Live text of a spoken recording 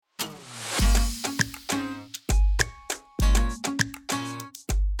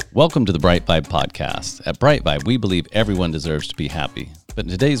Welcome to the Bright Vibe podcast. At Bright Vibe, we believe everyone deserves to be happy. But in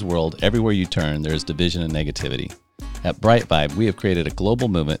today's world, everywhere you turn, there is division and negativity. At Bright Vibe, we have created a global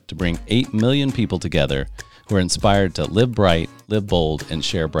movement to bring 8 million people together who are inspired to live bright, live bold, and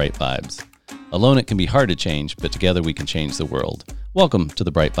share bright vibes. Alone, it can be hard to change, but together we can change the world. Welcome to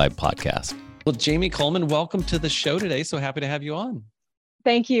the Bright Vibe podcast. Well, Jamie Kullman, welcome to the show today. So happy to have you on.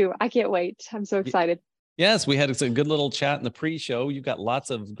 Thank you. I can't wait. I'm so excited. Yes, we had a good little chat in the pre-show. You've got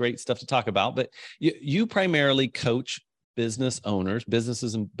lots of great stuff to talk about, but you primarily coach business owners,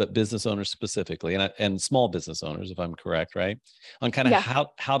 but business owners specifically, and small business owners, if I'm correct, right? On kind of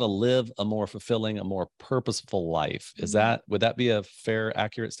how to live a more fulfilling, a more purposeful life. Would that be a fair,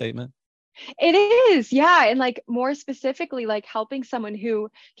 accurate statement? It is. Yeah. And like more specifically, like helping someone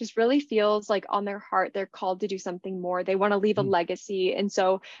who just really feels like on their heart, they're called to do something more. They want to leave a legacy. And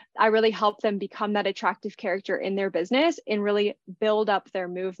so I really help them become that attractive character in their business and really build up their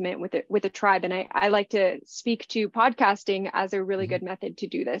movement with a tribe. And I like to speak to podcasting as a really good method to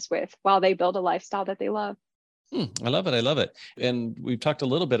do this with while they build a lifestyle that they love. I love it. I love it. And we've talked a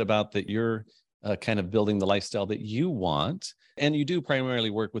little bit about that you're kind of building the lifestyle that you want, and you do primarily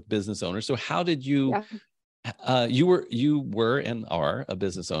work with business owners. So how did you, you were and are a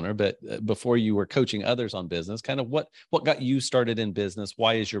business owner, but before you were coaching others on business, kind of what got you started in business?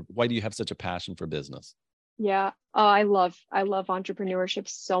 Why do you have such a passion for business? Yeah. I love entrepreneurship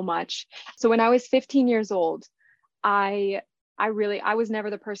so much. So when I was 15 years old, I was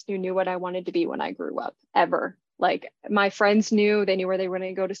never the person who knew what I wanted to be when I grew up, ever. Like my friends knew where they were going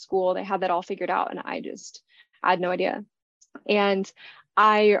to go to school. They had that all figured out. And I had no idea. And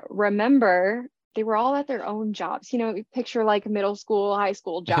I remember they were all at their own jobs. You know, picture like middle school, high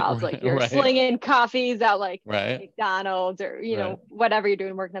school jobs, like you're slinging coffees at like McDonald's or, you know, whatever you're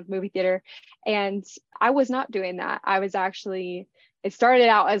doing, working at the movie theater. And I was not doing that. It started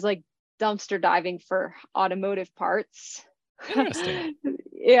out as like dumpster diving for automotive parts. Interesting.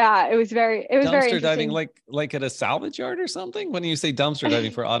 Yeah, it was very dumpster diving, like at a salvage yard or something. When you say dumpster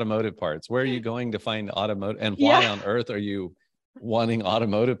diving for automotive parts, where are you going to find automotive, and why on earth are you wanting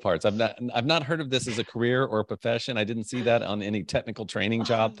automotive parts? I've not heard of this as a career or a profession. I didn't see that on any technical training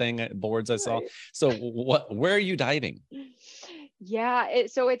job boards I saw. So where are you diving? Yeah,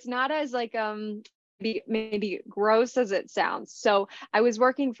 so it's not as like maybe gross as it sounds. So I was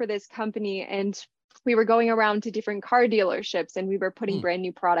working for this company, and we were going around to different car dealerships, and we were putting brand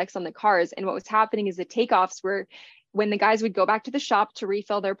new products on the cars. And what was happening is the takeoffs were when the guys would go back to the shop to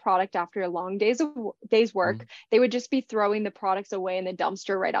refill their product after a long day's work, they would just be throwing the products away in the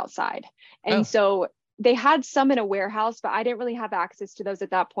dumpster right outside. And so they had some in a warehouse, but I didn't really have access to those at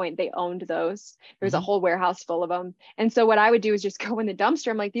that point. They owned those. There was a whole warehouse full of them. And so what I would do is just go in the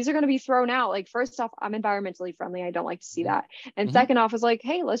dumpster. I'm like, these are going to be thrown out. Like, first off, I'm environmentally friendly. I don't like to see that. And second off was like,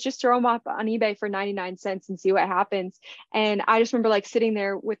 hey, let's just throw them up on eBay for 99 cents and see what happens. And I just remember like sitting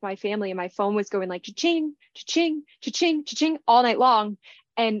there with my family, and my phone was going like cha-ching, cha-ching, cha-ching, cha-ching all night long.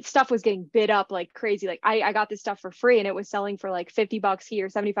 And stuff was getting bid up like crazy. Like I got this stuff for free, and it was selling for like $50 here,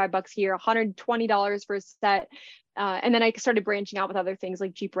 $75 here, $120 for a set. And then I started branching out with other things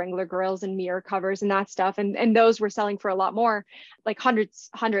like Jeep Wrangler grills and mirror covers and that stuff. And those were selling for a lot more, like hundreds,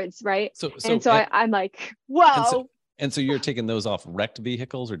 right? So I'm like, whoa. And so you're taking those off wrecked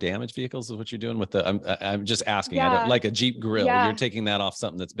vehicles or damaged vehicles is what you're doing with I'm just asking. I don't, like a Jeep grill. You're taking that off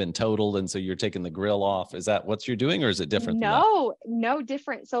something that's been totaled. And so you're taking the grill off. Is that what you're doing, or is it different? No,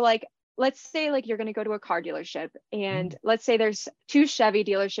 different. So like, let's say like you're going to go to a car dealership, and let's say there's 2 Chevy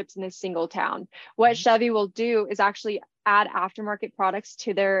dealerships in this single town. What Chevy will do is actually add aftermarket products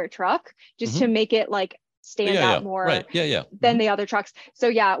to their truck just to make it like stand out more than the other trucks.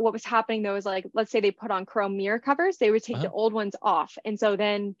 So what was happening though is like, let's say they put on chrome mirror covers, they would take the old ones off. And so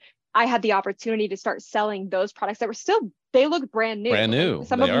then I had the opportunity to start selling those products that were they look brand new.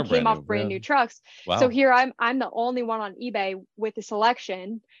 Some of them came off brand new trucks. Wow. So here I'm the only one on eBay with a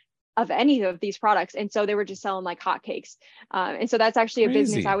selection of any of these products. And so they were just selling like hotcakes. And so that's actually a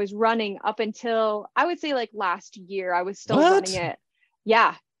business I was running up until I would say like last year. I was still running it.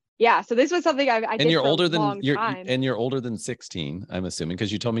 Yeah. So this was something I did for a long time. And you're older than 16, I'm assuming,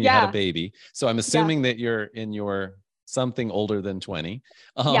 because you told me you had a baby. So I'm assuming that you're in your something older than 20.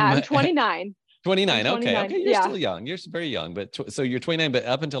 I'm 29. 29. Okay. You're still young. You're very young. But so you're 29, but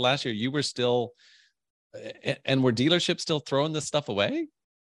up until last year, you were still, and were dealerships still throwing this stuff away?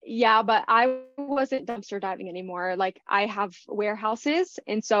 Yeah, but I wasn't dumpster diving anymore. Like I have warehouses.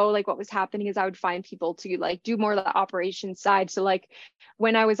 And so like what was happening is I would find people to like do more of the operations side. So like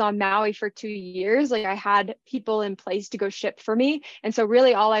when I was on Maui for 2 years, like I had people in place to go ship for me. And so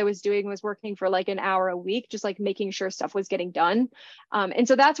really all I was doing was working for like an hour a week, just like making sure stuff was getting done. And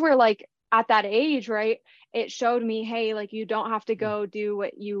so that's where like at that age, right, it showed me, hey, like you don't have to go do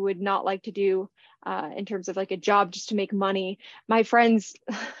what you would not like to do in terms of like a job just to make money. My friends,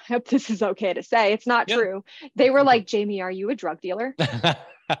 I hope this is okay to say, it's not Yeah. true. They were like, Jamie, are you a drug dealer?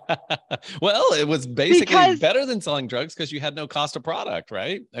 Well, it was basically Because, better than selling drugs because you had no cost of product,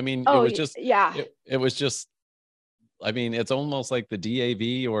 right? I mean, it oh, was just, yeah. it was just, I mean, it's almost like the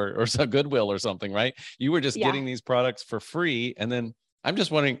DAV or some Goodwill or something, right? You were just Yeah, getting these products for free. And then I'm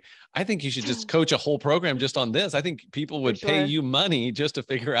just wondering, I think you should just coach a whole program just on this. I think people for would pay sure. you money just to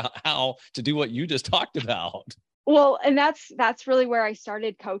figure out how to do what you just talked about. Well, and that's really where I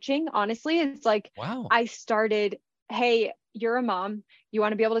started coaching. Honestly, it's like Wow. I started, hey, you're a mom. You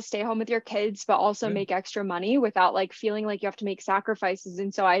want to be able to stay home with your kids, but also Yeah. make extra money without like feeling like you have to make sacrifices.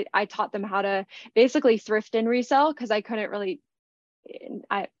 And so I taught them how to basically thrift and resell because I couldn't really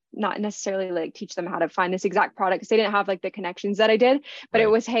I not necessarily like teach them how to find this exact product because they didn't have like the connections that I did, but it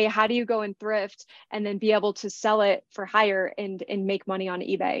Right. was, hey, how do you go and thrift and then be able to sell it for higher and make money on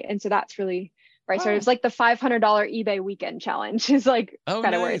eBay? And so that's really right. So it Oh, was like the $500 eBay weekend challenge is like oh,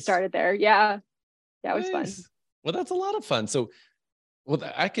 kind of where it nice. started there. Yeah. Yeah, it was fun. Nice. Well, that's a lot of fun. So, well,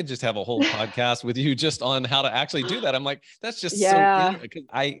 I could just have a whole podcast with you just on how to actually do that. I'm like, that's just so Yeah. interesting.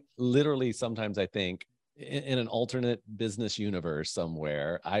 I literally sometimes I think in an alternate business universe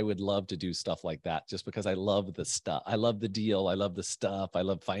somewhere, I would love to do stuff like that just because I love the stuff. I love the deal. I love the stuff. I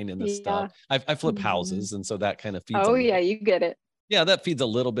love finding the stuff. Yeah. I flip Mhm. houses. And so that kind of feeds a Oh yeah, little. you get it. Yeah, that feeds a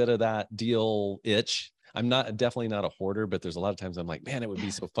little bit of that deal itch. I'm not definitely not a hoarder, but there's a lot of times I'm like, man, it would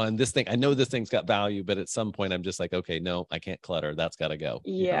be so fun. This thing, I know this thing's got value, but at some point I'm just like, okay, no, I can't clutter. That's got to go.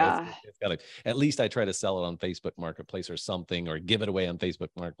 You know, Yeah. it's got to, at least I try to sell it on Facebook Marketplace or something, or give it away on Facebook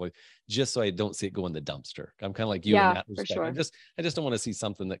Marketplace, just so I don't see it go in the dumpster. I'm kind of like you in Yeah, that for respect. sure. I just don't want to see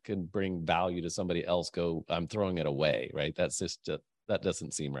something that can bring value to somebody else go, I'm throwing it away, right? That's just, that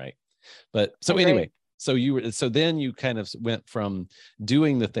doesn't seem right. But so Agree. anyway, so then you kind of went from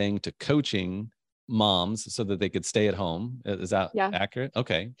doing the thing to coaching moms so that they could stay at home. Is that Yeah. accurate?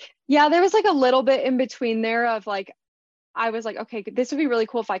 Okay. Yeah, there was like a little bit in between there of like I was like, okay, this would be really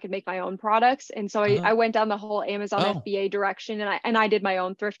cool if I could make my own products. And so I went down the whole Amazon Oh, FBA direction and I did my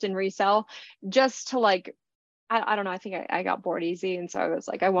own thrift and resell just to like, I don't know. I think I got bored easy. And so I was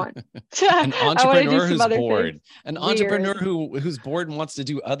like, I want to, an I want to do entrepreneur some who's other things. bored, an entrepreneur Weird. who's bored and wants to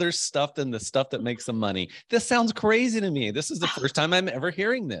do other stuff than the stuff that makes them money. This sounds crazy to me. This is the first time I'm ever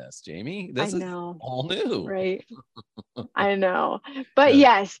hearing this, Jamie. I This is know. all new. Right. I know. But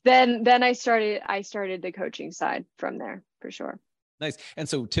Yeah. yes, then I started the coaching side from there for sure. Nice. And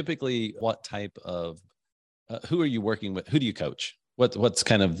so typically what type of who are you working with? Who do you coach? What's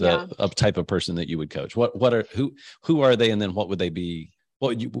kind of the Yeah. type of person that you would coach? What are who are they, and then what would they be?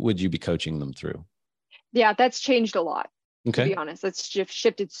 Would you be coaching them through? Yeah, that's changed a lot, to Okay. be honest. It's just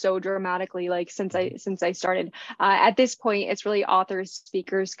shifted so dramatically like since I started. At this point it's really authors,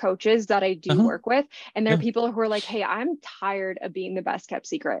 speakers, coaches that I do Uh-huh. work with, and they're Yeah. people who are like, hey, I'm tired of being the best kept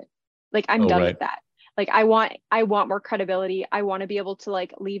secret. Like I'm Oh, done right. with that. Like I want more credibility. I want to be able to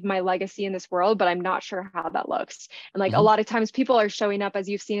like leave my legacy in this world, but I'm not sure how that looks. And like a Mm-hmm. lot of times people are showing up, as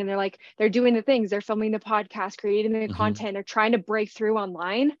you've seen, and they're like, they're doing the things, they're filming the podcast, creating the Mm-hmm. content, they're trying to break through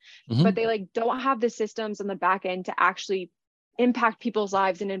online, Mm-hmm. but they like don't have the systems on the back end to actually impact people's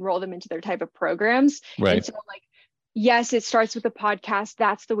lives and enroll them into their type of programs. And Right. so like yes, it starts with a podcast.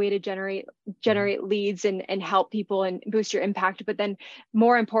 That's the way to Mm-hmm. generate leads and help people and boost your impact. But then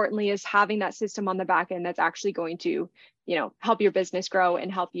more importantly is having that system on the back end that's actually going to, help your business grow and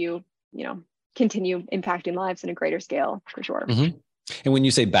help you, continue impacting lives in a greater scale for sure. Mm-hmm. And when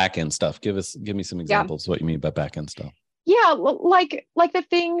you say back end stuff, give me some Yeah. examples of what you mean by back end stuff. Yeah, like the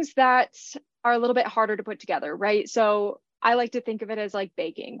things that are a little bit harder to put together, right? So I like to think of it as like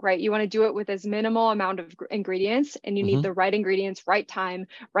baking, right? You want to do it with as minimal amount of ingredients, and you need Mm-hmm. the right ingredients, right time,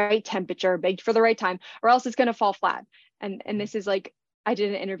 right temperature, baked for the right time, or else it's going to fall flat. And this is like I did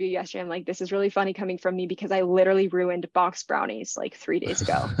an interview yesterday. I'm like, this is really funny coming from me because I literally ruined box brownies like 3 days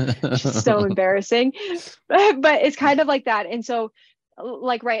ago. It's just so embarrassing. But it's kind of like that. And so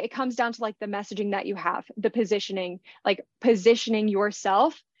like right, it comes down to like the messaging that you have, the positioning, like positioning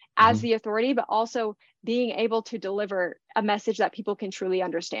yourself as Mm-hmm. the authority, but also being able to deliver a message that people can truly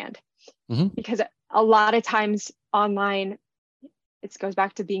understand. Mm-hmm. Because a lot of times online, it goes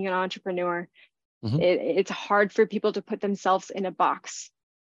back to being an entrepreneur. Mm-hmm. It's hard for people to put themselves in a box.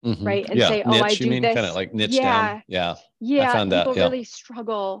 right? And Yeah. say, oh, I Niche, you do mean kind of this. like niche down. Yeah. Yeah. I Yeah. found that. People Yeah. really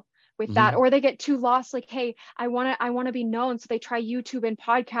struggle with that, hmm or they get too lost. Like, hey, I want to be known. So they try YouTube and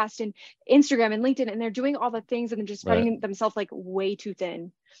podcast and Instagram and LinkedIn, and they're doing all the things and they're just Right. spreading themselves like way too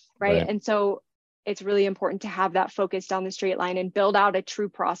thin. Right. Right. And so it's really important to have that focus down the straight line and build out a true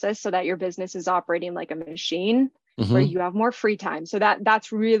process so that your business is operating like a machine where hmm you have more free time. So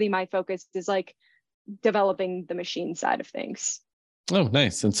that's really my focus, is like developing the machine side of things. Oh,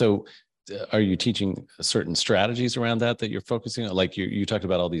 nice. And so are you teaching certain strategies around that you're focusing on? Like you talked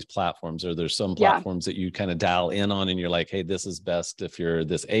about all these platforms, or there's some Yeah. platforms that you kind of dial in on and you're like, hey, this is best if you're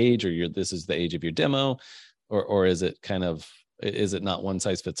this age, or this is the age of your demo, or is it kind of, is it not one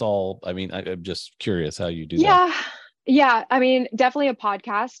size fits all? I mean, I'm just curious how you do that. Yeah. I mean, definitely a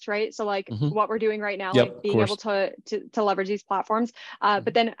podcast, right? So like hmm what we're doing right now, Yep, like of being able course. to leverage these platforms,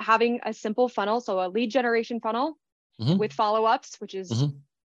 but then having a simple funnel, so a lead generation funnel hmm with follow-ups, which is hmm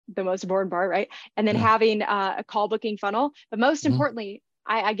the most important part, right? And then Yeah. having a call booking funnel. But most hmm importantly,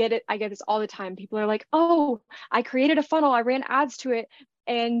 I get it. I get this all the time. People are like, oh, I created a funnel, I ran ads to it,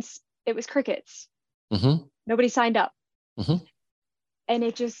 and it was crickets. hmm Nobody signed up. hmm And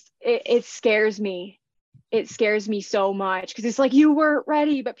it scares me. It scares me so much, because it's like, you weren't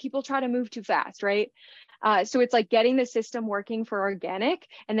ready, but people try to move too fast, right? So it's like getting the system working for organic,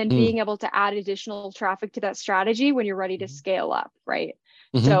 and then being able to add additional traffic to that strategy when you're ready to scale up, right?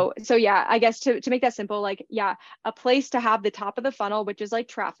 hmm So yeah, I guess to make that simple, like, yeah, a place to have the top of the funnel, which is like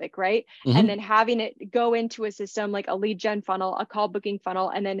traffic, right? And hmm then having it go into a system like a lead gen funnel, a call booking funnel,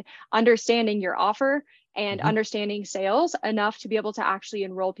 and then understanding your offer and hmm understanding sales enough to be able to actually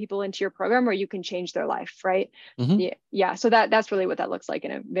enroll people into your program where you can change their life, right? hmm Yeah. So that's really what that looks like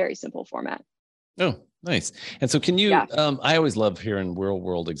in a very simple format. Oh, nice. And so can you, Yeah. I always love hearing real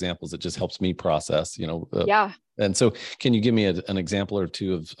world examples. It just helps me process, Yeah. and so can you give me an example or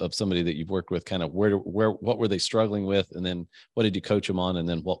two of somebody that you've worked with, kind of what were they struggling with? And then what did you coach them on? And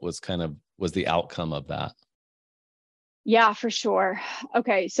then what was was the outcome of that? Yeah, for sure.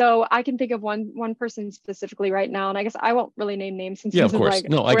 Okay, so I can think of one person specifically right now, and I guess I won't really name names since Yeah, this of is course. like,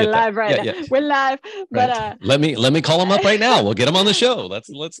 No, I we're get that. live right Yeah, now. yeah. We're live, but Right. Let me call them up right now. We'll get them on the show. Let's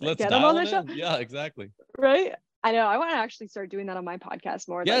get them dial on the show, them in. Yeah, exactly. right? I know. I want to actually start doing that on my podcast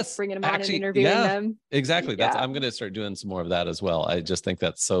more, like Yes, bringing them on and actually, interviewing yeah, them. exactly. Yeah, I'm going to start doing some more of that as well. I just think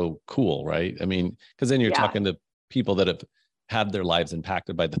that's so cool, right? I mean, because then you're yeah, talking to people that have had their lives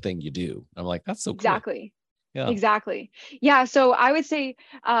impacted by the thing you do. I'm like, that's so cool. exactly. Yeah. Exactly. Yeah. So I would say,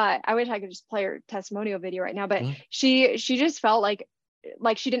 I wish I could just play her testimonial video right now, but Mhm. she just felt like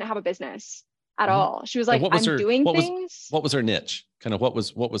she didn't have a business at Mhm. all. She was And like, I'm doing things. what was her niche? Kind of what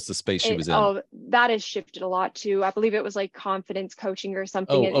was the space she was in? Oh, that has shifted a lot too. I believe it was like confidence coaching or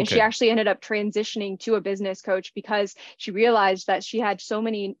something. Oh, And she okay. actually ended up transitioning to a business coach because she realized that she had so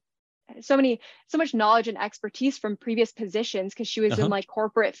much knowledge and expertise from previous positions, because she was in Uh-huh. like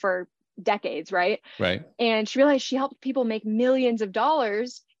corporate for decades, right? Right. And she realized she helped people make millions of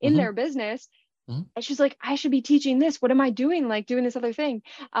dollars in hmm their business. hmm And she's like, I should be teaching this. What am I doing? Like doing this other thing.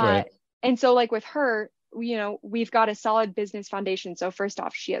 Right. And so like with her, we've got a solid business foundation. So first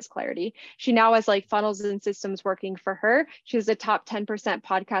off, she has clarity. She now has like funnels and systems working for her. She has a top 10%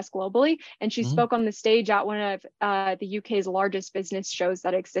 podcast globally. And she hmm spoke on the stage at one of the UK's largest business shows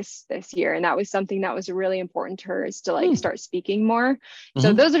that exists this year. And that was something that was really important to her, is to like start speaking more.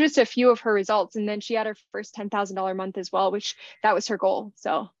 So hmm those are just a few of her results. And then she had her first $10,000 month as well, which that was her goal.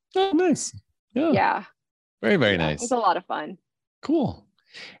 So Oh, nice. Yeah. yeah, Very, very it was nice. a lot of fun. Cool.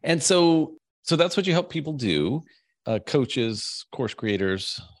 And so that's what you help people do, coaches, course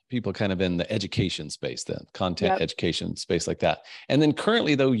creators, people kind of in the education space, then content Yep. education space like that. And then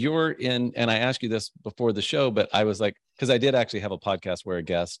currently though, you're in, and I asked you this before the show, but I was like, because I did actually have a podcast where a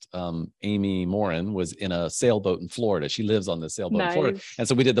guest, Amy Morin, was in a sailboat in Florida. She lives on the sailboat in Florida. Nice. And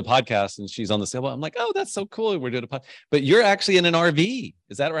so we did the podcast and she's on the sailboat. I'm like, oh, that's so cool. We're doing a podcast, but you're actually in an RV.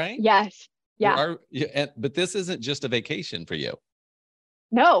 Is that right? Yes. Yeah. But this isn't just a vacation for you.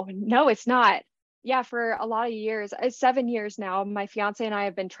 No, it's not. Yeah, for a lot of years, 7 years now, my fiance and I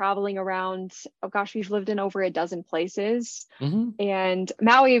have been traveling around. Oh gosh, we've lived in over a dozen places. Mm-hmm. And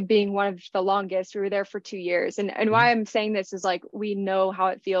Maui being one of the longest. We were there for 2 years. And why I'm saying this is like, we know how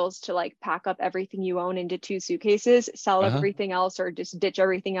it feels to like pack up everything you own into 2 suitcases, sell Uh-huh. everything else, or just ditch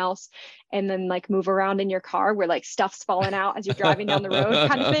everything else, and then like move around in your car where like stuff's falling out as you're driving down the road,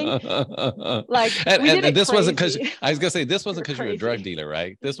 kind of thing. Like we did and it this wasn't because crazy. I was gonna say this wasn't because you were a drug Crazy. dealer,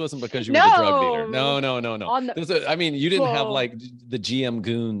 right? This wasn't because you were the drug dealer. No. on the I mean, you didn't have whoa. like the GM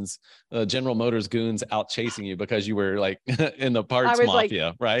goons, General Motors goons out chasing you because you were like in the I parts was like,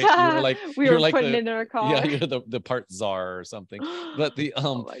 mafia, right? You were like, we you were were like putting it in our car. you're the part czar or something. But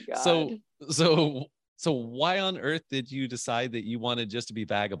Oh my so, God. so, so why on earth did you decide that you wanted just to be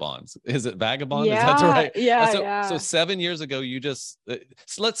vagabonds? Is it vagabond? Is that the Yeah, right? yeah, So yeah, 7 years ago, you just,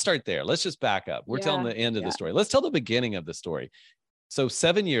 so let's start there. Let's just back up. We're telling yeah, the end of the yeah, story. Let's tell the beginning of the story. So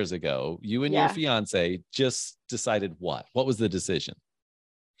 7 years ago, you and your yeah. fiance just decided what? What was the decision?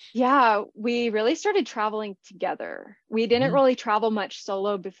 Yeah, we really started traveling together. We didn't Mhm. really travel much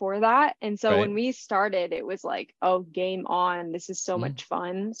solo before that. And so Right. when we started, it was like, oh, game on. This is so Mhm. much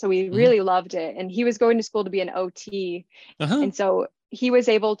fun. So we Mhm. really loved it. And he was going to school to be an OT. Uh-huh. And so he was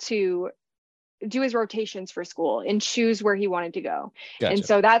able to do his rotations for school and choose where he wanted to go. And Gotcha.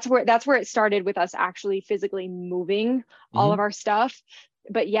 so that's where it started with us actually physically moving all of Mhm. our stuff.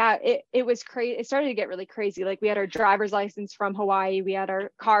 But yeah, it was crazy. It started to get really crazy. Like we had our driver's license from Hawaii, we had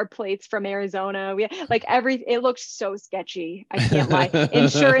our car plates from Arizona. We had, like it looked so sketchy. I can't lie.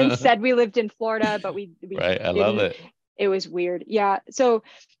 Insurance said we lived in Florida, but we Right. I love didn't. it. It was weird. Yeah. So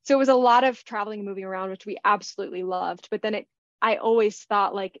it was a lot of traveling and moving around, which we absolutely loved. But then I always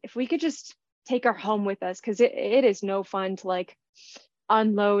thought like if we could just take our home with us, because it is no fun to like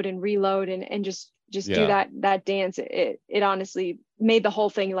unload and reload and just do Yeah. that dance. It honestly made the whole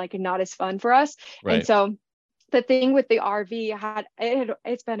thing like not as fun for us. And Right. so the thing with the RV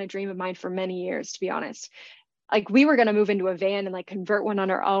it's been a dream of mine for many years, to be honest. Like we were going to move into a van and like convert one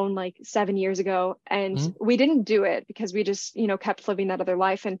on our own like 7 years ago, and Mhm. we didn't do it because we just kept living that other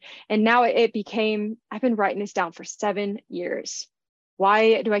life. And now it became, I've been writing this down for 7 years.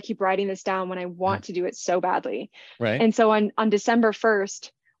 Why do I keep writing this down when I want to do it so badly? Right. And so on December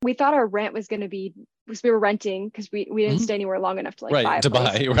 1st, we thought our rent was going to be, because we were renting, because we didn't Mhm. stay anywhere long enough to like buy Right. a To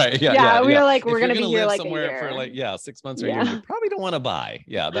place. buy. Right. Yeah. Yeah. Yeah, we Yeah. were like, we're If going you're to going be to here live like a somewhere for year. like, yeah, 6 months or a year, you Yeah. probably don't want to buy.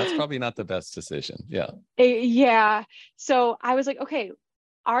 Yeah. That's probably not the best decision. Yeah. Yeah. So I was like, okay,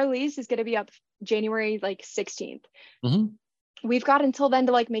 our lease is going to be up January like 16th. Mhm. We've got until then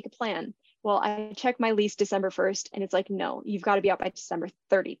to like make a plan. Well, I checked my lease December 1st and it's like, no, you've got to be out by December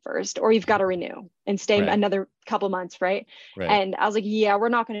 31st, or you've got to renew and stay Right. another couple months, right? Right. And I was like, yeah, we're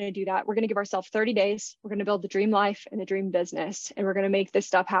not going to do that. We're going to give ourselves 30 days. We're going to build the dream life and the dream business, and we're going to make this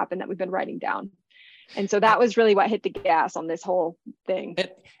stuff happen that we've been writing down. And so that was really what hit the gas on this whole thing.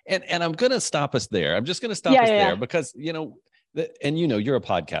 And I'm going to stop us there. I'm just going to stop Yeah, us yeah, there yeah. because, and you're a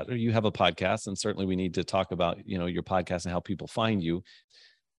podcaster, you have a podcast, and certainly we need to talk about, your podcast and how people find you.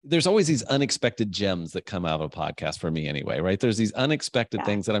 There's always these unexpected gems that come out of a podcast for me anyway, right? There's these unexpected Yeah.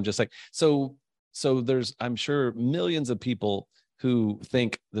 things that I'm just like, so there's, I'm sure, millions of people who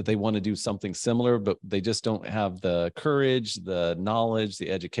think that they want to do something similar, but they just don't have the courage, the knowledge,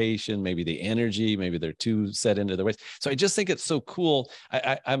 the education, maybe the energy, maybe they're too set into their ways. So I just think it's so cool.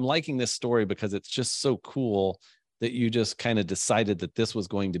 I'm liking this story because it's just so cool that you just kind of decided that this was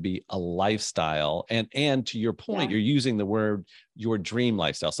going to be a lifestyle. And to your point, Yeah. you're using the word your dream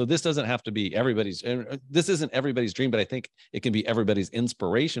lifestyle. So this doesn't have to be everybody's, this isn't everybody's dream, but I think it can be everybody's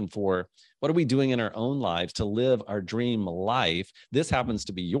inspiration for what are we doing in our own lives to live our dream life. This happens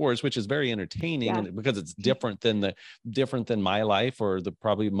to be yours, which is very entertaining, Yeah. and because it's different than my life or the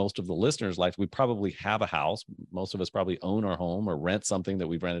probably most of the listeners' life. We probably have a house. Most of us probably own our home or rent something that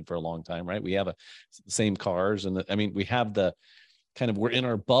we've rented for a long time, right? We have same cars, and we have the kind of, we're in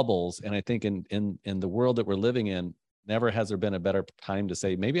our bubbles. And I think in the world that we're living in, never has there been a better time to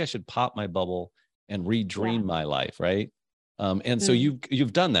say, maybe I should pop my bubble and redream my life, right? And so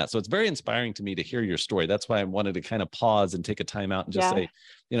you've done that. So it's very inspiring to me to hear your story. That's why I wanted to kind of pause and take a time out and just say,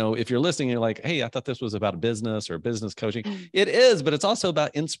 if you're listening, you're like, hey, I thought this was about business or business coaching. It is, but it's also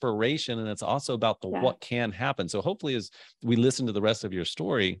about inspiration, and it's also about what can happen. So hopefully as we listen to the rest of your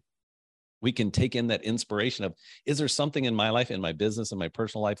story, we can take in that inspiration of, is there something in my life, in my business, in my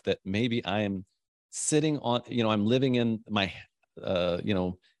personal life that maybe I am sitting on, I'm living in my,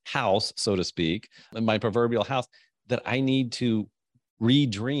 house, so to speak, in my proverbial house, that I need to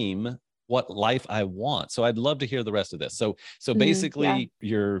redream what life I want. So I'd love to hear the rest of this. So basically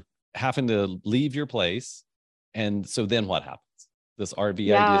you're having to leave your place. And so then what happens? This RV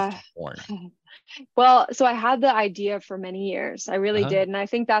idea is born. Well, so I had the idea for many years. I really Uh-huh. did. And I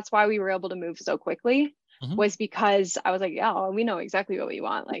think that's why we were able to move so quickly, Mhm. was because I was like, yeah, well, we know exactly what we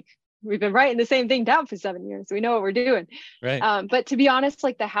want. Like we've been writing the same thing down for 7 years. We know what we're doing. Right. But to be honest,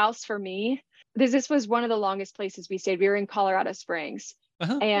 like the house for me, this was one of the longest places we stayed. We were in Colorado Springs.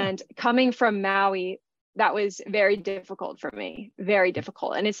 Uh-huh. And coming from Maui, that was very difficult for me, very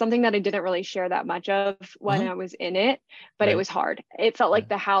difficult. And it's something that I didn't really share that much of when I was in it, but it Right. was hard. It felt like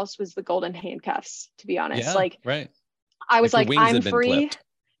Yeah. the house was the golden handcuffs, to be honest. Yeah. Like Right. I was Like your like, wings I'm had been free. clipped.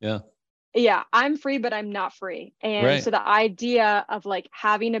 Yeah. Yeah, I'm free, but I'm not free. And Right. so the idea of like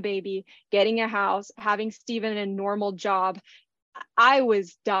having a baby, getting a house, having Steven a normal job, I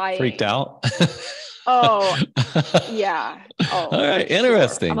was Freaked dying. out. Oh, yeah. All Oh, for right. sure. I'm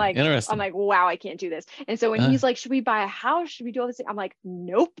Interesting. like, I'm Interesting. like, wow, I can't do this. And so when Uh, he's like, should we buy a house? Should we do all this? I'm like,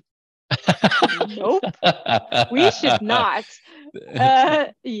 nope, nope, we should not.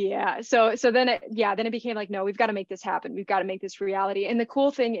 Yeah. So then it became like, no, we've got to make this happen. We've got to make this reality. And the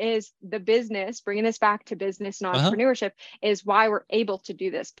cool thing is the business, bringing this back to business and uh-huh. entrepreneurship, is why we're able to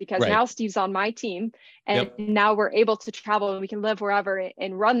do this, because Right. now Steve's on my team and Yep. now we're able to travel and we can live wherever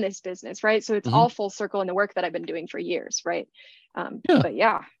and run this business. Right. So it's all Hmm. full circle in the work that I've been doing for years. Right. Yeah. But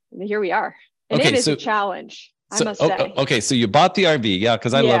yeah, here we are. And it Okay. is a challenge, I So, must say. okay. So you bought the RV. Yeah.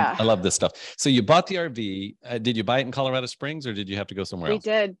 Cause Yeah, I love this stuff. So you bought the RV. Did you buy it in Colorado Springs or did you have to go somewhere we else?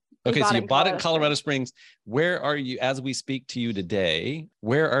 did. We Okay. So bought it you in bought it in Colorado Colorado Springs. Springs. Where are you as we speak to you today?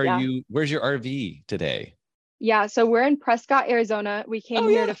 Where are Yeah. you? Where's your RV today? Yeah, so we're in Prescott, Arizona. We came Oh,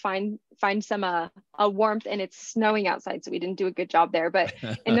 here yeah. to find some a warmth, and it's snowing outside, so we didn't do a good job there. But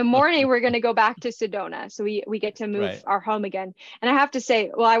in the morning, we're going to go back to Sedona, so we get to move Right. our home again. And I have to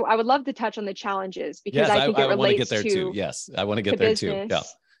say, well, I would love to touch on the challenges because Yes. I think it I want to get relates there too. Yes. I want to to get there too. Yeah.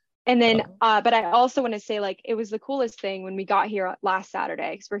 business. And then, Yeah. but I also want to say, like, it was the coolest thing when we got here last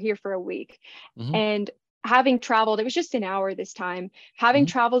Saturday, because we're here for a week. Hmm. And having traveled, it was just an hour this time, having Hmm.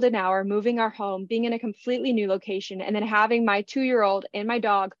 traveled an hour, moving our home, being in a completely new location, and then having my 2-year-old and my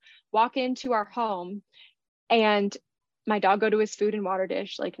dog walk into our home and my dog go to his food and water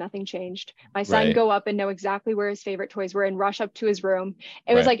dish like nothing changed. My son Right. go up and know exactly where his favorite toys were and rush up to his room.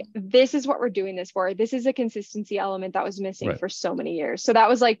 It was Right. like, this is what we're doing this for. This is a consistency element that was missing Right. for so many years. So that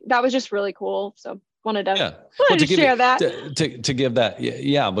was just really cool. So wanted to Yeah. Well, to give share it that. to give that,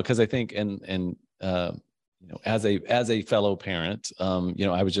 yeah, because I think as a fellow parent,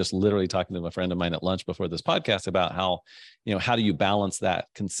 I was just literally talking to a friend of mine at lunch before this podcast about how do you balance that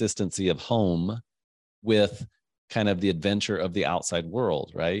consistency of home with kind of the adventure of the outside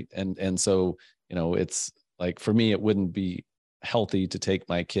world, right? And so, it's like for me, it wouldn't be healthy to take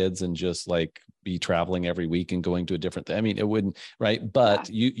my kids and just like be traveling every week and going to a different thing. I mean, it wouldn't, right? But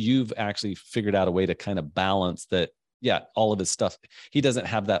you've actually figured out a way to kind of balance that. Yeah, all of his stuff. He doesn't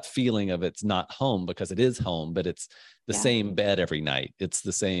have that feeling of it's not home because it is home, but it's the same bed every night. It's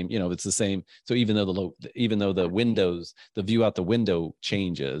the same, it's the same. So even though the windows, the view out the window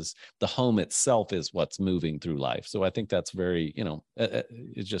changes, the home itself is what's moving through life. So I think that's very,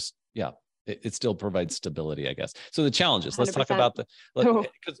 it's just, yeah, it still provides stability, I guess. So the challenges, let's talk 100%. about Oh.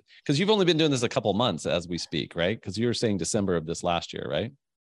 because you've only been doing this a couple of months as we speak, right? Because you were saying December of this last year, right?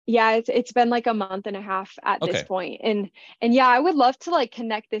 Yeah, it's been like a month and a half at this Okay. point. And yeah, I would love to like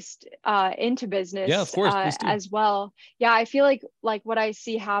connect this into Yeah, of business course, please do. as well. Yeah, I feel like what I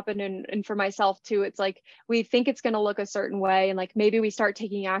see happen and for myself too, it's like we think it's going to look a certain way and like maybe we start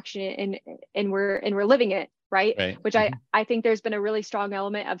taking action and we're living it, right? Right. Which I think there's been a really strong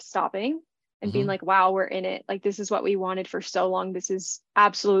element of stopping and being Mhm. like, wow, we're in it. Like this is what we wanted for so long. This is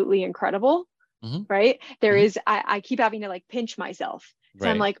absolutely incredible. Mhm. Right? There Mhm. is I keep having to like pinch myself. So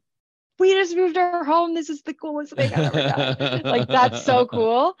I'm Right. like, we just moved our home. This is the coolest thing I've ever done. Like that's so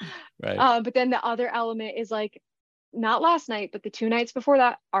cool. Right. But then the other element is like, not last night, but the 2 nights before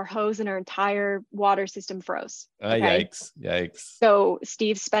that, our hose and our entire water system froze. Okay. Yikes. So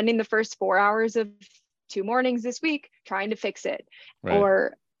Steve's spending the first 4 hours of 2 mornings this week trying to fix it. Right.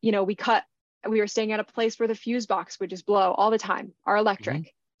 Or, we were staying at a place where the fuse box would just blow all the time. Our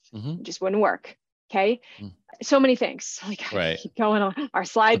electric just wouldn't work. Okay. So many things like Right. keep going on. Our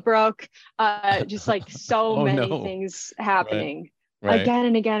slide broke, just like so Oh, many no. things happening Right. again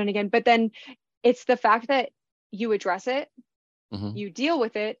and again and again. But then it's the fact that you address it, Mhm. you deal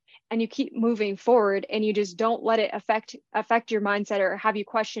with it, and you keep moving forward, and you just don't let it affect your mindset or have you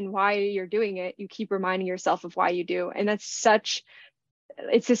question why you're doing it. You keep reminding yourself of why you do, and it's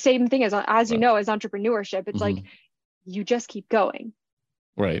the same thing as entrepreneurship. It's like you just keep going,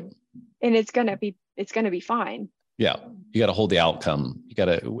 Right. and it's gonna be fine. Yeah. You got to hold the outcome. You got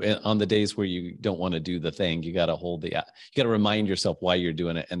to, on the days where you don't want to do the thing, you got to remind yourself why you're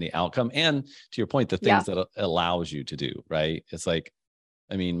doing it and the outcome. And to your point, the things that it allows you to do, right? It's like,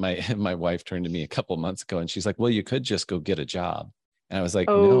 I mean, my wife turned to me a couple of months ago and she's like, well, you could just go get a job. And I was like,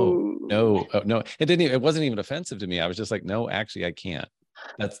 no. It wasn't even offensive to me. I was just like, no, actually I can't.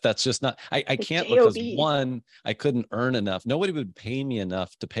 That's just not, I The can't, job. because one, I couldn't earn enough. Nobody would pay me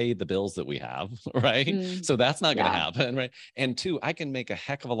enough to pay the bills that we have, right? So that's not going to Yeah. happen, right? And two, I can make a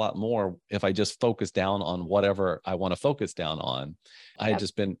heck of a lot more if I just focus down on whatever I want to focus down on. I had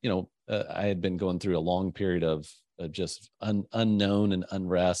just been, I had been going through a long period of just unknown and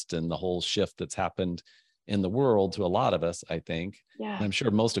unrest, and the whole shift that's happened in the world to a lot of us, I think. Yeah. And I'm sure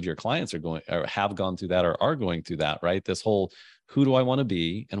most of your clients are going, or have gone through that, or are going through that, right? This whole, who do I want to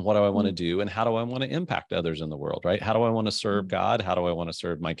be, and what do I want to do, and how do I want to impact others in the world, right? How do I want to serve God? How do I want to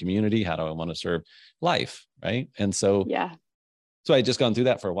serve my community? How do I want to serve life, right? And so, so I had just gone through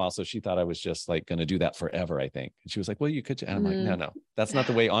that for a while. So she thought I was just like going to do that forever, I think. And she was like, well, you could. And I'm like, no, that's not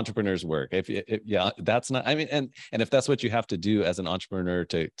the way entrepreneurs work. If that's not, I mean, and if that's what you have to do as an entrepreneur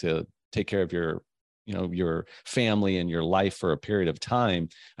to take care of your, your family and your life for a period of time,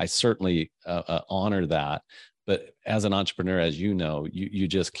 I certainly honor that. But as an entrepreneur, as you know, you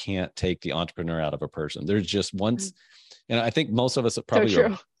just can't take the entrepreneur out of a person. There's just once, and I think most of us probably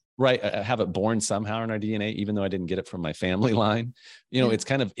are, right, have it born somehow in our DNA, even though I didn't get it from my family line. It's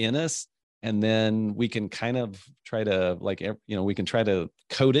kind of in us. And then we can kind of try to we can try to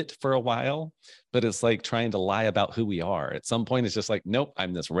code it for a while, but it's like trying to lie about who we are. At some point, it's just like, nope,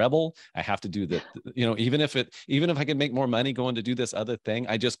 I'm this rebel. I have to do that. Even if I could make more money going to do this other thing,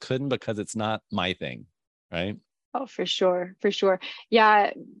 I just couldn't, because it's not my thing. Right. Oh, for sure. For sure.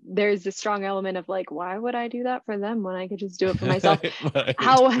 Yeah. There's a strong element of like, why would I do that for them when I could just do it for myself?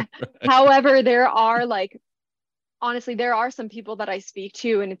 However, there are honestly, there are some people that I speak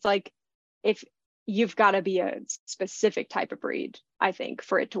to, and it's like, if you've got to be a specific type of breed, I think,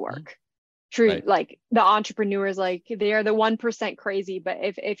 for it to work. True. Right. Like the entrepreneurs, like they are the 1% crazy, but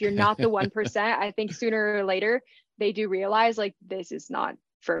if you're not the 1%, I think sooner or later they do realize like, this is not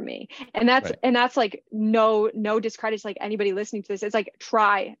for me. And that's like no discredit to like anybody listening to this. It's like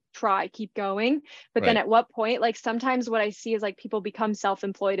try, keep going. But then at what point, like sometimes what I see is like people become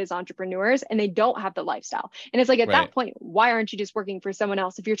self-employed as entrepreneurs and they don't have the lifestyle. And it's like at that point, why aren't you just working for someone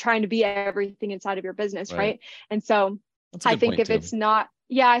else if you're trying to be everything inside of your business, right? And so I think if it's not,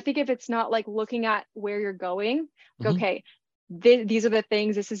 like looking at where you're going, like, okay, these are the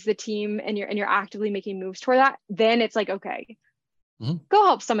things, this is the team, and you're actively making moves toward that, then it's like, okay, go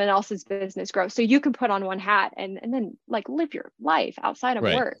help someone else's business grow so you can put on one hat and then like live your life outside of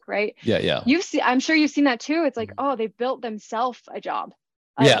work, right? Yeah. I'm sure you've seen that too. It's like, oh, they built themselves a job.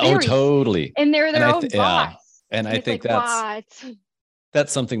 Totally. And they're their own boss. And I think like,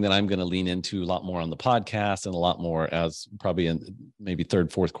 that's something that I'm going to lean into a lot more on the podcast, and a lot more as probably in maybe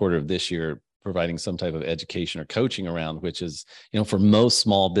third, fourth quarter of this year, providing some type of education or coaching around, which is, for most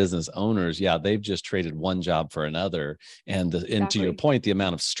small business owners, they've just traded one job for another. And to your point, the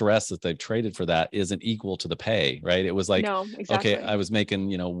amount of stress that they've traded for that isn't equal to the pay, right? It was like, okay, I was making,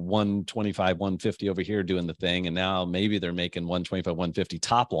 125, 150 over here doing the thing. And now maybe they're making 125, 150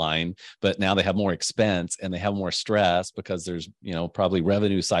 top line, but now they have more expense and they have more stress because there's, probably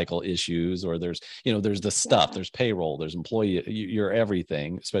revenue cycle issues, or there's the stuff, there's payroll, there's employee, you're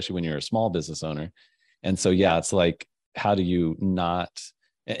everything, especially when you're a small business owner. And so, it's like, how do you not,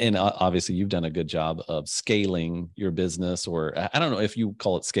 and obviously you've done a good job of scaling your business, or I don't know if you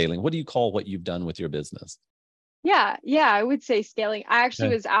call it scaling. What do you call what you've done with your business? Yeah, I would say scaling. I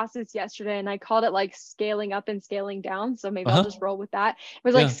actually was asked this yesterday and I called it like scaling up and scaling down. So maybe I'll just roll with that. It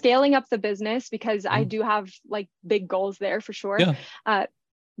was like scaling up the business, because I do have like big goals there for sure.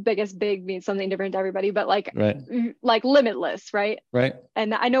 Big means something different to everybody, but like limitless, right?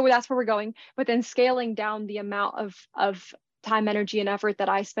 And I know that's where we're going, but then scaling down the amount of time, energy, and effort that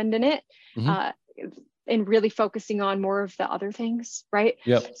I spend in it, and really focusing on more of the other things, right?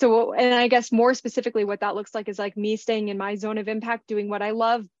 So, and I guess more specifically what that looks like is like me staying in my zone of impact, doing what I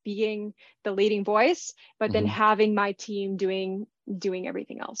love, being the leading voice, but then having my team doing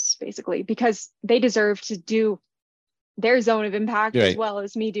everything else, basically, because they deserve to do their zone of impact as well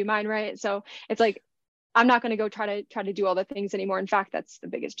as me do mine, right? So it's like, I'm not going to go try to do all the things anymore. In fact, that's the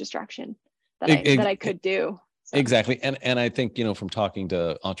biggest distraction that I could do. So. Exactly. And I think, from talking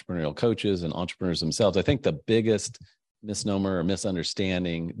to entrepreneurial coaches and entrepreneurs themselves, I think the biggest misnomer or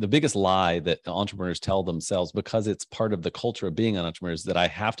misunderstanding, the biggest lie that entrepreneurs tell themselves, because it's part of the culture of being an entrepreneur, is that I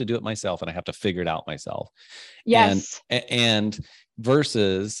have to do it myself and I have to figure it out myself. And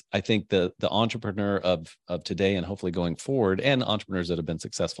versus, I think the entrepreneur of today, and hopefully going forward, and entrepreneurs that have been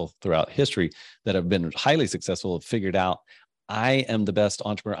successful throughout history, that have been highly successful, have figured out, I am the best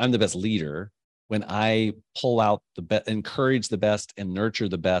entrepreneur, I'm the best leader when I pull out the best, encourage the best, and nurture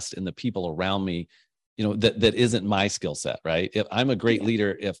the best in the people around me, that isn't my skill set, right? If I'm a great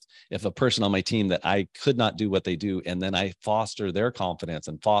leader, if a person on my team that I could not do what they do, and then I foster their confidence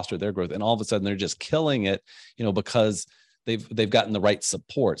and foster their growth, and all of a sudden they're just killing it, because they've gotten the right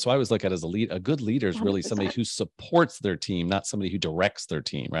support. So I always look at it as a good leader is really 100%. somebody who supports their team, not somebody who directs their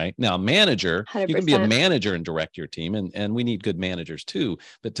team, right? Now, a manager, 100%. you can be a manager and direct your team, and we need good managers too.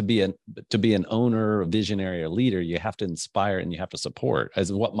 But to be an owner, a visionary, a leader, you have to inspire and you have to support,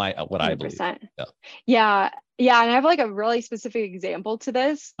 as what I believe. 100%. Yeah. Yeah. And I have like a really specific example to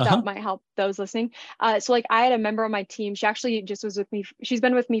this that might help those listening. So like I had a member on my team. She actually just was with me. She's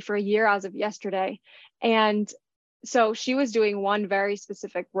been with me for a year as of yesterday. And so she was doing one very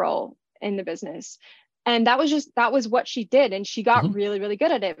specific role in the business. And that was what she did. And she got really, really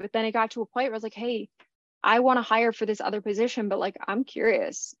good at it. But then it got to a point where I was like, hey, I want to hire for this other position, but like, I'm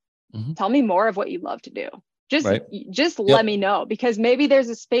curious. Tell me more of what you love to do. Just let me know, because maybe there's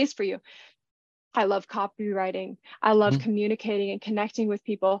a space for you. I love copywriting. I love communicating and connecting with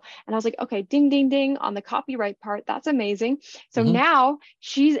people. And I was like, okay, ding, ding, ding on the copyright part. That's amazing. So now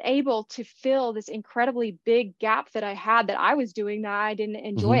she's able to fill this incredibly big gap that I had that I was doing that I didn't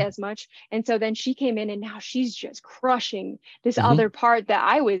enjoy as much. And so then she came in and now she's just crushing this other part that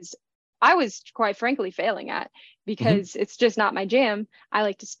I was quite frankly failing at, because it's just not my jam. I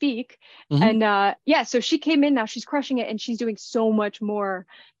like to speak. And so she came in, now she's crushing it, and she's doing so much more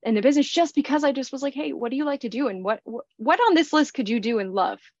in the business, just because I just was like, hey, what do you like to do? And what on this list could you do and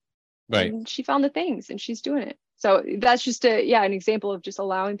love? Right. And she found the things and she's doing it. So that's just an example of just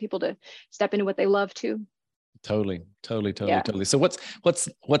allowing people to step into what they love too. Totally. So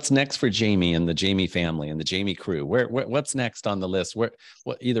what's next for Jamie and the Jamie family and the Jamie crew? What's next on the list? What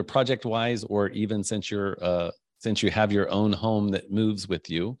either project wise, or even since you have your own home that moves with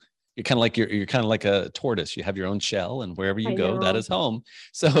you, you're kind of like a tortoise. You have your own shell, and wherever you go, that is home.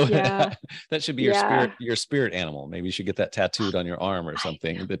 So that should be your spirit animal. Maybe you should get that tattooed on your arm or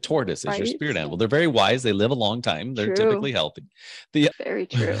something. The tortoise is your spirit animal. They're very wise. They live a long time. They're typically healthy. Very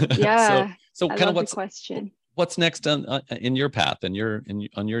true. Yeah. so I kind of love the question. What's next in your path and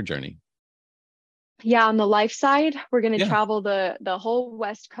on your journey? Yeah, on the life side, we're going to travel the whole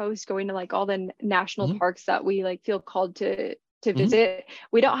West Coast, going to like all the national parks that we like feel called to visit.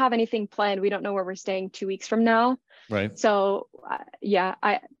 We don't have anything planned. We don't know where we're staying 2 weeks from now. Right. So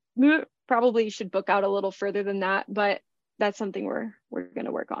we probably should book out a little further than that, but that's something we're going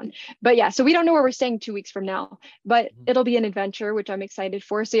to work on. But yeah, so we don't know where we're staying 2 weeks from now, but it'll be an adventure, which I'm excited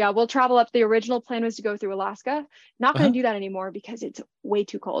for. So yeah, we'll travel up. The original plan was to go through Alaska. Not going to do that anymore because it's way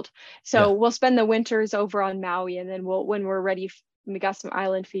too cold. So we'll spend the winters over on Maui, and then when we're ready, we got some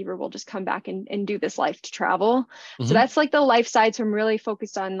island fever, we'll just come back and do this life to travel. So that's like the life side. So I'm really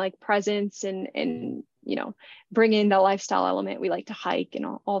focused on like presence and bring in the lifestyle element. We like to hike and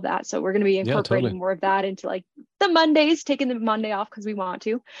all that. So we're going to be incorporating more of that into like the Mondays, taking the Monday off because we want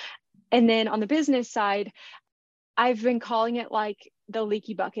to. And then on the business side, I've been calling it like the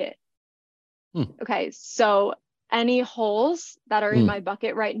leaky bucket. Okay. So any holes that are in my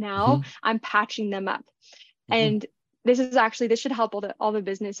bucket right now, I'm patching them up. And this should help all the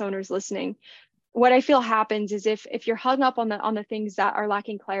business owners listening. What I feel happens is if you're hung up on the things that are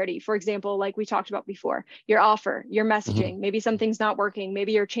lacking clarity, for example, like we talked about before, your offer, your messaging, maybe something's not working,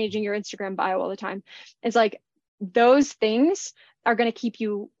 maybe you're changing your Instagram bio all the time. It's like those things are going to keep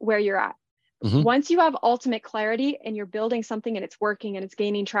you where you're at. Once you have ultimate clarity and you're building something and it's working and it's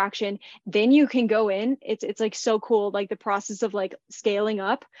gaining traction, then you can go in. It's like so cool, like the process of like scaling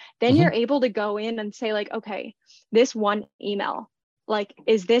up. Then you're able to go in and say like, okay, this one email, like,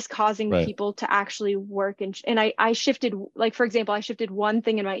 is this causing people to actually work? And I shifted, like, for example, I shifted one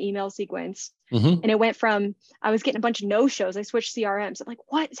thing in my email sequence and it went from, I was getting a bunch of no-shows. I switched CRMs. I'm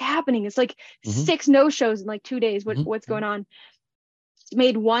like, what is happening? It's like 6 no-shows in like 2 days. What's going on?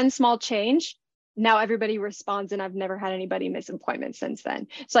 Made one small change. Now everybody responds, and I've never had anybody miss appointments since then.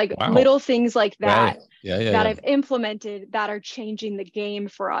 It's like little things like that that I've implemented that are changing the game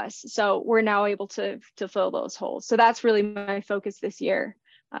for us. So we're now able to fill those holes. So that's really my focus this year,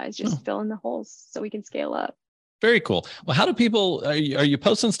 is just filling the holes so we can scale up. Very cool. Well, how do people, are you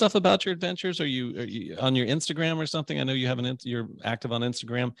posting stuff about your adventures? Are you on your Instagram or something? I know you have you're active on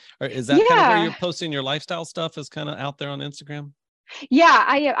Instagram. Or is that kind of where you're posting your lifestyle stuff, is kind of out there on Instagram? Yeah,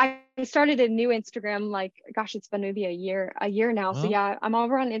 I started a new Instagram, like, gosh, it's been maybe a year now. So yeah, I'm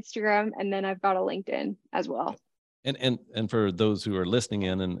over on Instagram, and then I've got a LinkedIn as well. And for those who are listening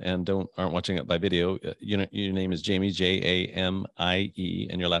in and aren't watching it by video, your name is Jamie, Jamie, and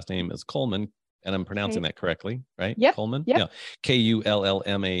your last name is Kullman. And I'm pronouncing that correctly, right? Yep. Kullman. Yep. Yeah.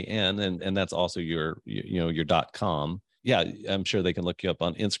 Kullman. And that's also your .com. Yeah, I'm sure they can look you up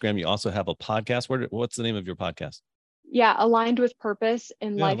on Instagram. You also have a podcast. What's the name of your podcast? Yeah, aligned with purpose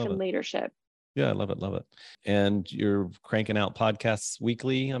in Yeah, I life love and it. leadership. Yeah, I love it. Love it. And you're cranking out podcasts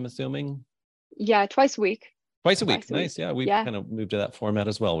weekly, I'm assuming? Yeah, twice a week. Twice a week. Twice a Nice. week. Yeah, we've Yeah. kind of moved to that format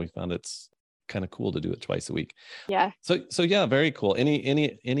as well. We found it's kind of cool to do it twice a week. Yeah. So yeah, very cool.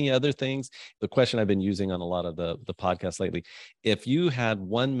 Any other things? The question I've been using on a lot of the podcasts lately, if you had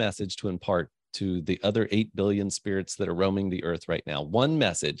one message to impart to the other 8 billion spirits that are roaming the earth right now, one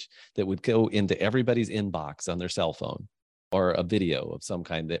message that would go into everybody's inbox on their cell phone, or a video of some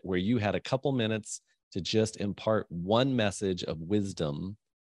kind, that where you had a couple minutes to just impart one message of wisdom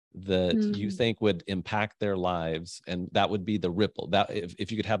that you think would impact their lives, and that would be the ripple, that if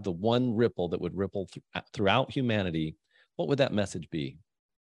you could have the one ripple that would ripple throughout humanity, what would that message be?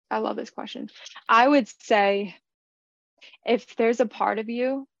 I love this question. I would say, if there's a part of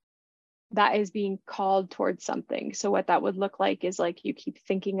you that is being called towards something, so what that would look like is like you keep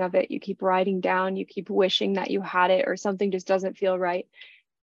thinking of it, you keep writing down, you keep wishing that you had it, or something just doesn't feel right.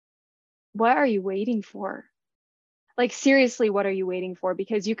 What are you waiting for? Like, seriously, what are you waiting for?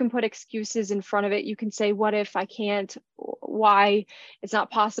 Because you can put excuses in front of it. You can say, what if I can't? Why? It's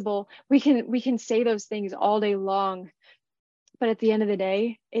not possible. We can say those things all day long. But at the end of the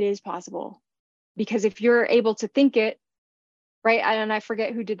day, it is possible. Because if you're able to think it, right? And I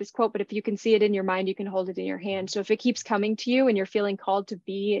forget who did this quote, but if you can see it in your mind, you can hold it in your hand. So if it keeps coming to you and you're feeling called to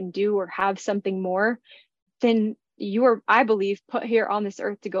be and do or have something more, then you are, I believe, put here on this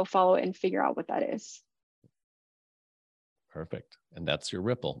earth to go follow it and figure out what that is. Perfect. And that's your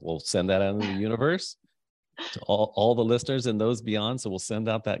ripple. We'll send that out into the universe to all the listeners and those beyond. So we'll send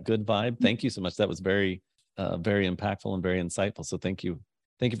out that good vibe. Thank you so much. That was very, very impactful and very insightful. So thank you.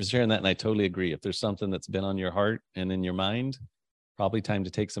 Thank you for sharing that. And I totally agree. If there's something that's been on your heart and in your mind, probably time to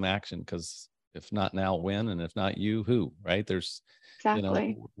take some action, because if not now, when? And if not you, who? Right? There's,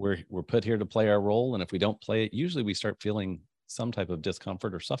 Exactly. we're put here to play our role. And if we don't play it, usually we start feeling some type of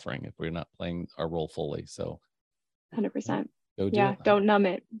discomfort or suffering if we're not playing our role fully. So 100%. go do Yeah. it. Don't numb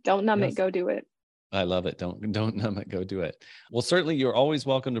it. Don't numb Yes. it. Go do it. I love it. Don't numb it. Go do it. Well, certainly you're always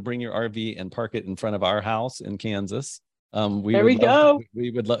welcome to bring your RV and park it in front of our house in Kansas. There we go.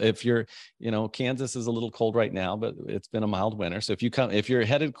 We would love, if you're, Kansas is a little cold right now, but it's been a mild winter. So if you're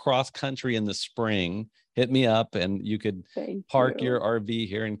headed cross country in the spring, hit me up and you could park your RV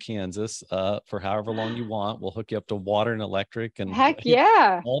here in Kansas for however long you want. We'll hook you up to water and electric and heck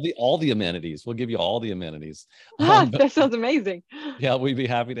yeah, all the amenities. We'll give you all the amenities. That sounds amazing. Yeah, we'd be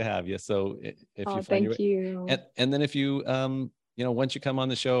happy to have you. So if you find thank you. And then if you once you come on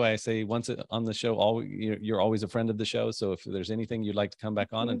the show, I say once on the show, you're always a friend of the show. So if there's anything you'd like to come back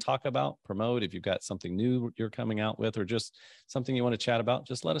on and talk about, promote, if you've got something new you're coming out with, or just something you want to chat about,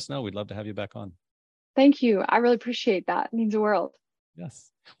 just let us know. We'd love to have you back on. Thank you. I really appreciate that. It means the world.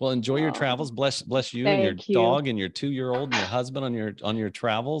 Yes. Well, enjoy your travels. Bless you and your dog and your 2-year-old and your husband on your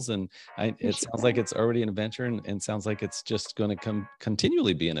travels. And it sounds like it's already an adventure, and sounds like it's just going to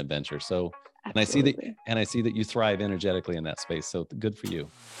continually be an adventure. So, absolutely. and I see that you thrive energetically in that space. So good for you.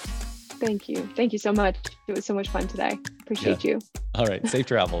 Thank you. Thank you so much. It was so much fun today. Appreciate you. All right. Safe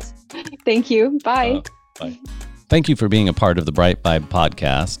travels. Thank you. Bye. Bye. Thank you for being a part of the Bright Vibe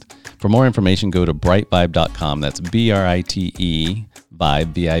podcast. For more information, go to brightvibe.com. That's BRITE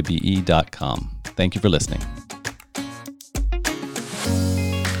vibe, VIBE.com. Thank you for listening.